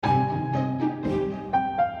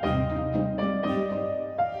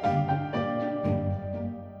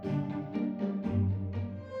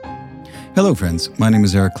Hello, friends. My name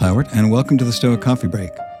is Eric Cloward, and welcome to the Stoic Coffee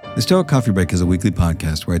Break. The Stoic Coffee Break is a weekly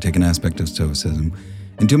podcast where I take an aspect of Stoicism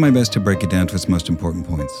and do my best to break it down to its most important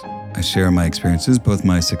points. I share my experiences, both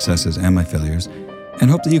my successes and my failures, and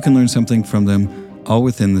hope that you can learn something from them, all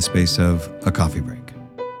within the space of a coffee break.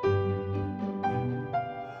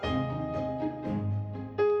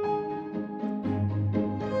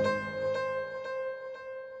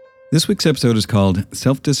 This week's episode is called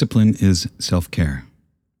Self-Discipline is Self-Care.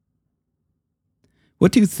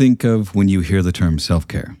 What do you think of when you hear the term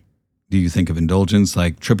self-care? Do you think of indulgence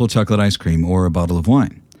like triple chocolate ice cream or a bottle of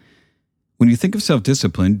wine? When you think of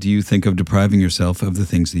self-discipline, do you think of depriving yourself of the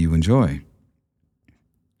things that you enjoy?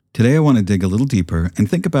 Today I want to dig a little deeper and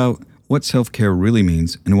think about what self-care really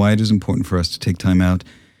means and why it is important for us to take time out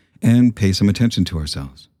and pay some attention to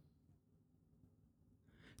ourselves.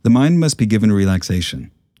 The mind must be given relaxation.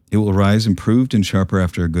 It will rise improved and sharper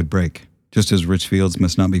after a good break. Just as rich fields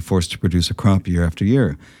must not be forced to produce a crop year after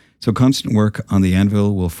year, so constant work on the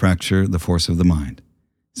anvil will fracture the force of the mind.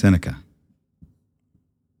 Seneca.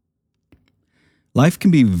 Life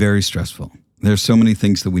can be very stressful. There are so many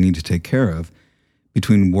things that we need to take care of.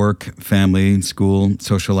 Between work, family, school,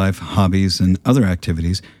 social life, hobbies, and other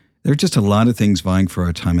activities, there are just a lot of things vying for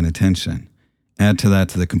our time and attention. Add to that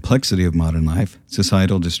the complexity of modern life,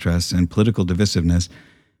 societal distress, and political divisiveness,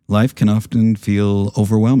 life can often feel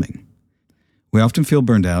overwhelming. We often feel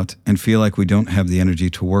burned out and feel like we don't have the energy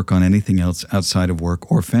to work on anything else outside of work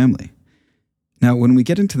or family. Now, when we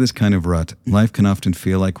get into this kind of rut, life can often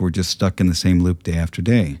feel like we're just stuck in the same loop day after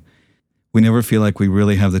day. We never feel like we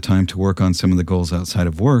really have the time to work on some of the goals outside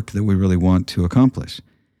of work that we really want to accomplish.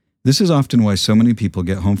 This is often why so many people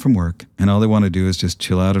get home from work and all they want to do is just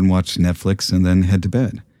chill out and watch Netflix and then head to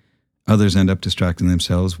bed. Others end up distracting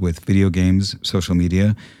themselves with video games, social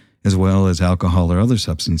media, as well as alcohol or other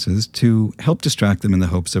substances to help distract them in the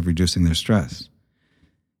hopes of reducing their stress.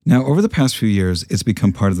 Now, over the past few years, it's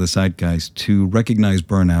become part of the zeitgeist to recognize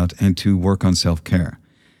burnout and to work on self-care.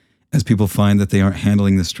 As people find that they aren't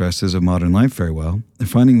handling the stresses of modern life very well, they're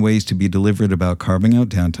finding ways to be deliberate about carving out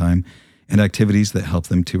downtime and activities that help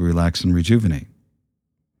them to relax and rejuvenate.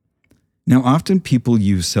 Now, often people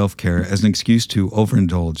use self-care as an excuse to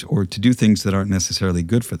overindulge or to do things that aren't necessarily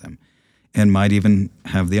good for them, and might even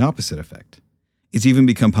have the opposite effect. It's even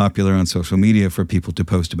become popular on social media for people to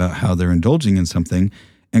post about how they're indulging in something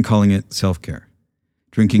and calling it self-care.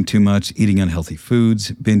 Drinking too much, eating unhealthy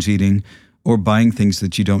foods, binge eating, or buying things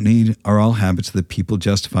that you don't need are all habits that people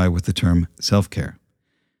justify with the term self-care.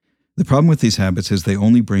 The problem with these habits is they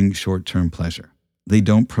only bring short-term pleasure. They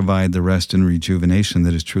don't provide the rest and rejuvenation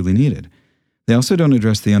that is truly needed. They also don't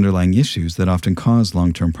address the underlying issues that often cause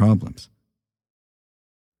long-term problems.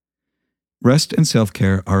 Rest and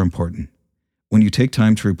self-care are important. When you take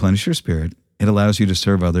time to replenish your spirit, it allows you to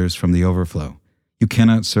serve others from the overflow. You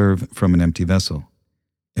cannot serve from an empty vessel.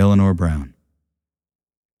 Eleanor Brown.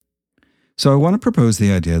 So I want to propose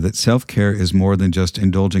the idea that self-care is more than just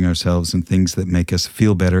indulging ourselves in things that make us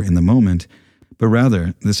feel better in the moment, but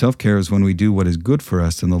rather the self-care is when we do what is good for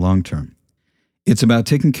us in the long term. It's about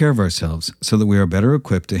taking care of ourselves so that we are better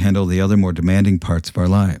equipped to handle the other more demanding parts of our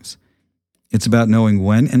lives. It's about knowing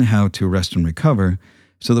when and how to rest and recover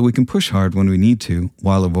so that we can push hard when we need to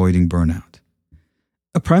while avoiding burnout.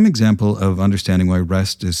 A prime example of understanding why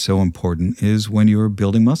rest is so important is when you're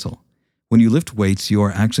building muscle. When you lift weights, you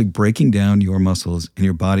are actually breaking down your muscles and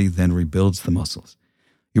your body then rebuilds the muscles.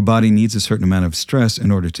 Your body needs a certain amount of stress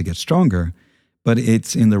in order to get stronger, but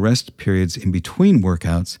it's in the rest periods in between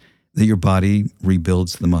workouts that your body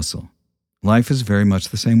rebuilds the muscle. Life is very much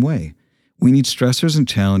the same way. We need stressors and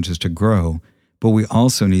challenges to grow, but we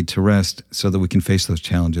also need to rest so that we can face those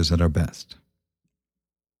challenges at our best.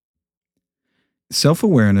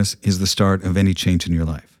 Self-awareness is the start of any change in your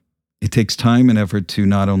life. It takes time and effort to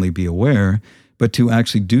not only be aware, but to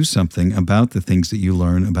actually do something about the things that you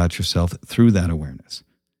learn about yourself through that awareness.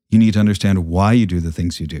 You need to understand why you do the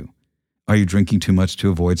things you do. Are you drinking too much to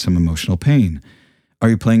avoid some emotional pain? Are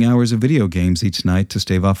you playing hours of video games each night to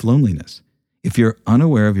stave off loneliness? If you're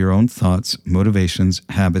unaware of your own thoughts, motivations,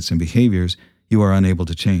 habits, and behaviors, you are unable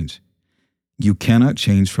to change. You cannot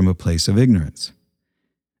change from a place of ignorance.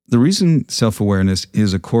 The reason self-awareness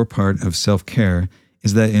is a core part of self-care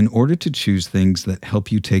is that in order to choose things that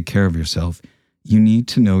help you take care of yourself, you need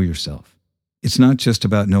to know yourself. It's not just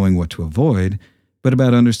about knowing what to avoid, but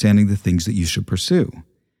about understanding the things that you should pursue.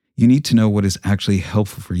 You need to know what is actually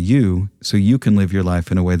helpful for you so you can live your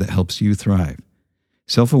life in a way that helps you thrive.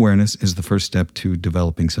 Self-awareness is the first step to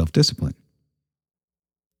developing self-discipline.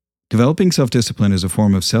 Developing self-discipline is a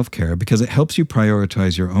form of self-care because it helps you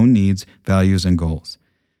prioritize your own needs, values, and goals.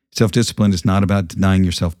 Self-discipline is not about denying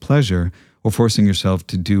yourself pleasure or forcing yourself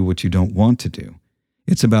to do what you don't want to do.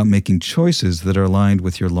 It's about making choices that are aligned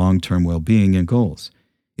with your long-term well-being and goals.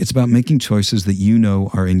 It's about making choices that you know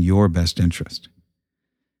are in your best interest.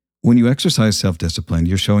 When you exercise self-discipline,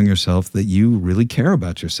 you're showing yourself that you really care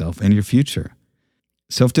about yourself and your future.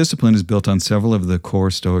 Self-discipline is built on several of the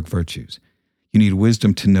core Stoic virtues. You need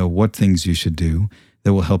wisdom to know what things you should do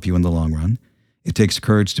that will help you in the long run. It takes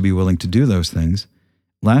courage to be willing to do those things.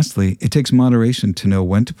 Lastly, it takes moderation to know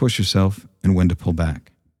when to push yourself and when to pull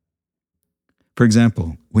back. For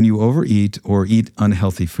example, when you overeat or eat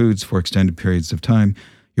unhealthy foods for extended periods of time,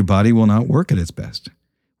 your body will not work at its best.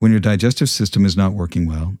 When your digestive system is not working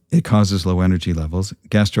well, it causes low energy levels,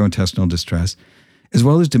 gastrointestinal distress, as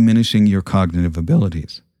well as diminishing your cognitive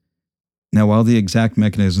abilities. Now, while the exact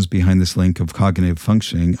mechanisms behind this link of cognitive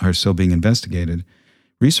functioning are still being investigated,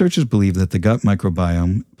 researchers believe that the gut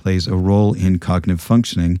microbiome plays a role in cognitive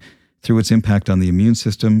functioning through its impact on the immune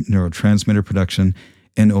system, neurotransmitter production,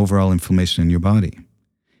 and overall inflammation in your body.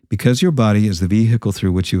 Because your body is the vehicle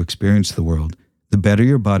through which you experience the world, the better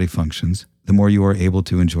your body functions, the more you are able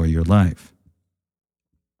to enjoy your life.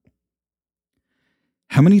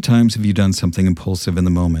 How many times have you done something impulsive in the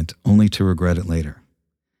moment only to regret it later?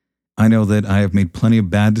 I know that I have made plenty of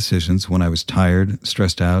bad decisions when I was tired,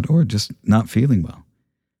 stressed out, or just not feeling well.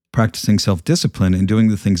 Practicing self-discipline and doing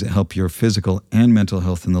the things that help your physical and mental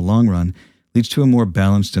health in the long run leads to a more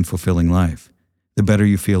balanced and fulfilling life. The better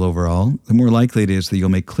you feel overall, the more likely it is that you'll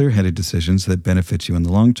make clear-headed decisions that benefit you in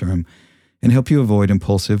the long term and help you avoid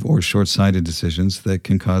impulsive or short-sighted decisions that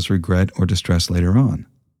can cause regret or distress later on.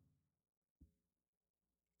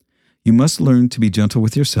 You must learn to be gentle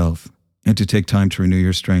with yourself and to take time to renew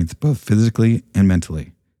your strength both physically and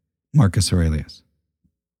mentally. Marcus Aurelius.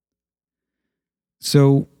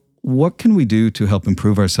 So, what can we do to help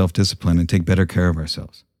improve our self-discipline and take better care of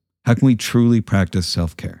ourselves? How can we truly practice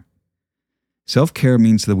self-care? Self-care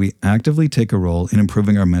means that we actively take a role in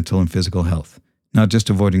improving our mental and physical health, not just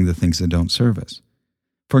avoiding the things that don't serve us.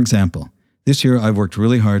 For example, this year I've worked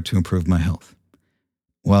really hard to improve my health.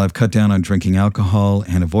 While I've cut down on drinking alcohol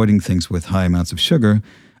and avoiding things with high amounts of sugar,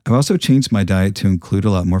 I've also changed my diet to include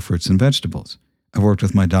a lot more fruits and vegetables. I've worked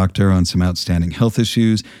with my doctor on some outstanding health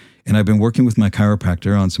issues, and I've been working with my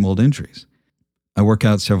chiropractor on some old injuries. I work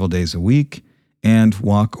out several days a week and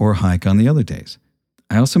walk or hike on the other days.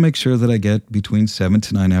 I also make sure that I get between 7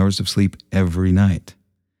 to 9 hours of sleep every night.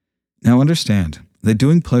 Now understand that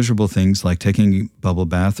doing pleasurable things like taking a bubble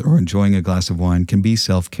bath or enjoying a glass of wine can be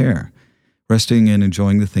self-care. Resting and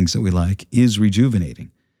enjoying the things that we like is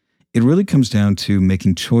rejuvenating. It really comes down to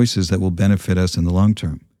making choices that will benefit us in the long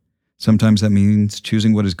term. Sometimes that means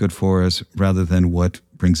choosing what is good for us rather than what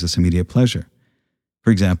brings us immediate pleasure.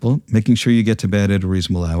 For example, making sure you get to bed at a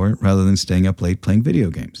reasonable hour rather than staying up late playing video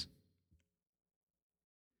games.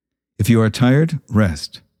 If you are tired,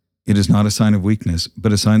 rest. It is not a sign of weakness,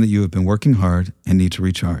 but a sign that you have been working hard and need to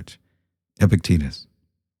recharge. Epictetus.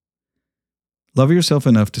 Love yourself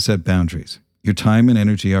enough to set boundaries. Your time and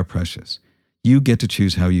energy are precious. You get to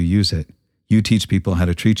choose how you use it. You teach people how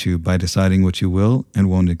to treat you by deciding what you will and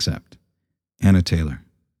won't accept. Anna Taylor.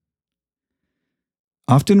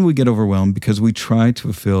 Often we get overwhelmed because we try to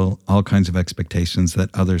fulfill all kinds of expectations that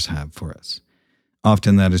others have for us.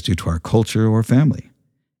 Often that is due to our culture or family.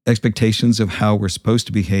 Expectations of how we're supposed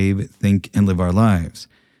to behave, think, and live our lives.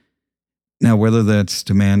 Now, whether that's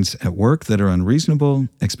demands at work that are unreasonable,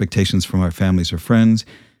 expectations from our families or friends,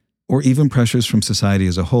 or even pressures from society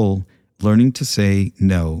as a whole, learning to say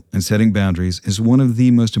no and setting boundaries is one of the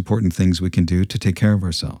most important things we can do to take care of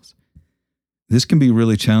ourselves. This can be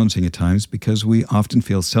really challenging at times because we often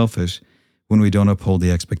feel selfish when we don't uphold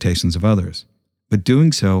the expectations of others. But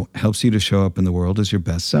doing so helps you to show up in the world as your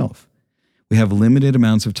best self. We have limited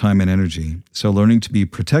amounts of time and energy, so learning to be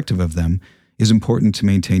protective of them is important to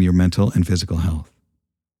maintain your mental and physical health.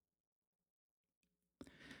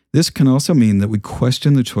 This can also mean that we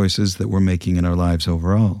question the choices that we're making in our lives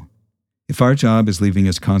overall. If our job is leaving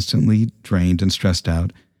us constantly drained and stressed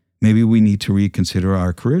out, maybe we need to reconsider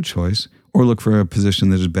our career choice or look for a position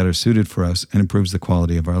that is better suited for us and improves the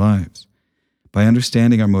quality of our lives. By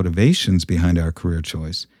understanding our motivations behind our career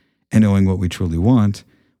choice and knowing what we truly want,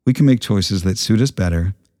 we can make choices that suit us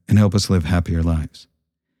better and help us live happier lives.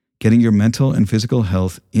 Getting your mental and physical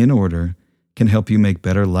health in order can help you make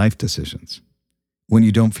better life decisions. When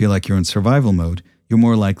you don't feel like you're in survival mode, you're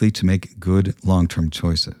more likely to make good long-term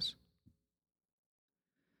choices.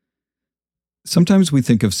 Sometimes we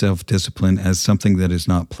think of self-discipline as something that is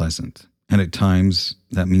not pleasant, and at times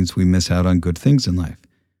that means we miss out on good things in life.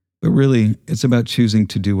 But really, it's about choosing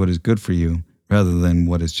to do what is good for you rather than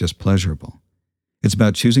what is just pleasurable. It's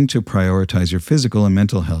about choosing to prioritize your physical and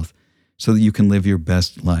mental health so that you can live your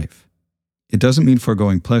best life. It doesn't mean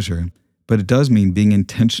foregoing pleasure, but it does mean being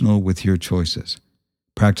intentional with your choices.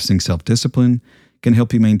 Practicing self-discipline can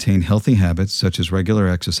help you maintain healthy habits such as regular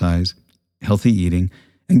exercise, healthy eating,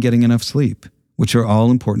 and getting enough sleep, which are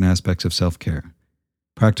all important aspects of self-care.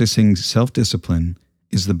 Practicing self-discipline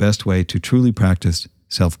is the best way to truly practice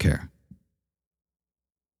self-care.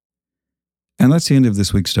 And that's the end of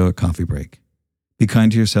this week's Stoic Coffee Break. Be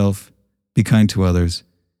kind to yourself, be kind to others,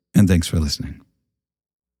 and thanks for listening.